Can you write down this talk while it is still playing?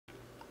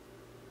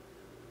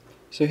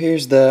So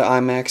here's the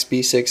Imax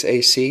B6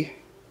 AC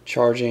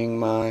charging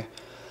my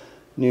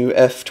new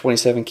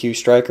F27Q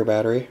Striker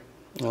battery.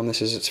 This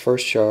is its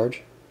first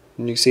charge,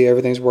 and you can see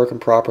everything's working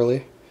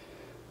properly.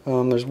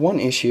 There's one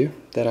issue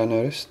that I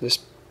noticed.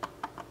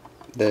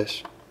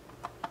 This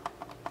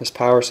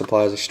power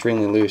supply is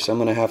extremely loose. I'm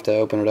gonna have to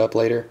open it up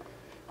later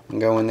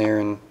and go in there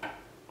and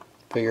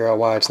figure out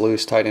why it's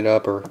loose, tighten it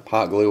up, or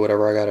hot glue,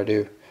 whatever I gotta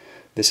do.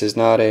 This is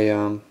not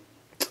a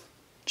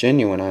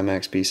genuine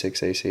Imax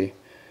B6 AC.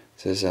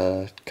 This is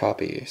a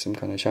copy, some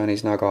kind of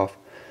Chinese knockoff.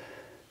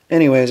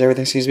 Anyways,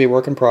 everything seems to be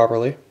working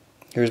properly.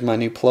 Here's my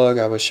new plug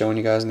I was showing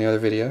you guys in the other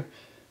video.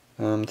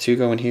 Two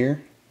go in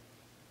here.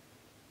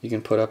 You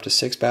can put up to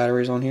 6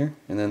 batteries on here,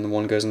 and then the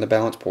one goes in the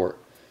balance port.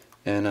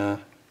 And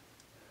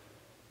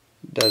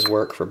does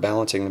work for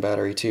balancing the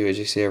battery too. As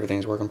you see,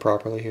 everything's working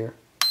properly here.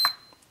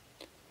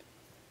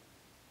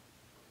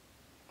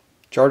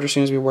 Charger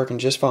seems to be working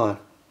just fine.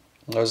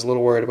 I was a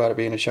little worried about it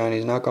being a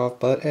Chinese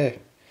knockoff, but hey,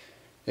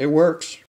 it works.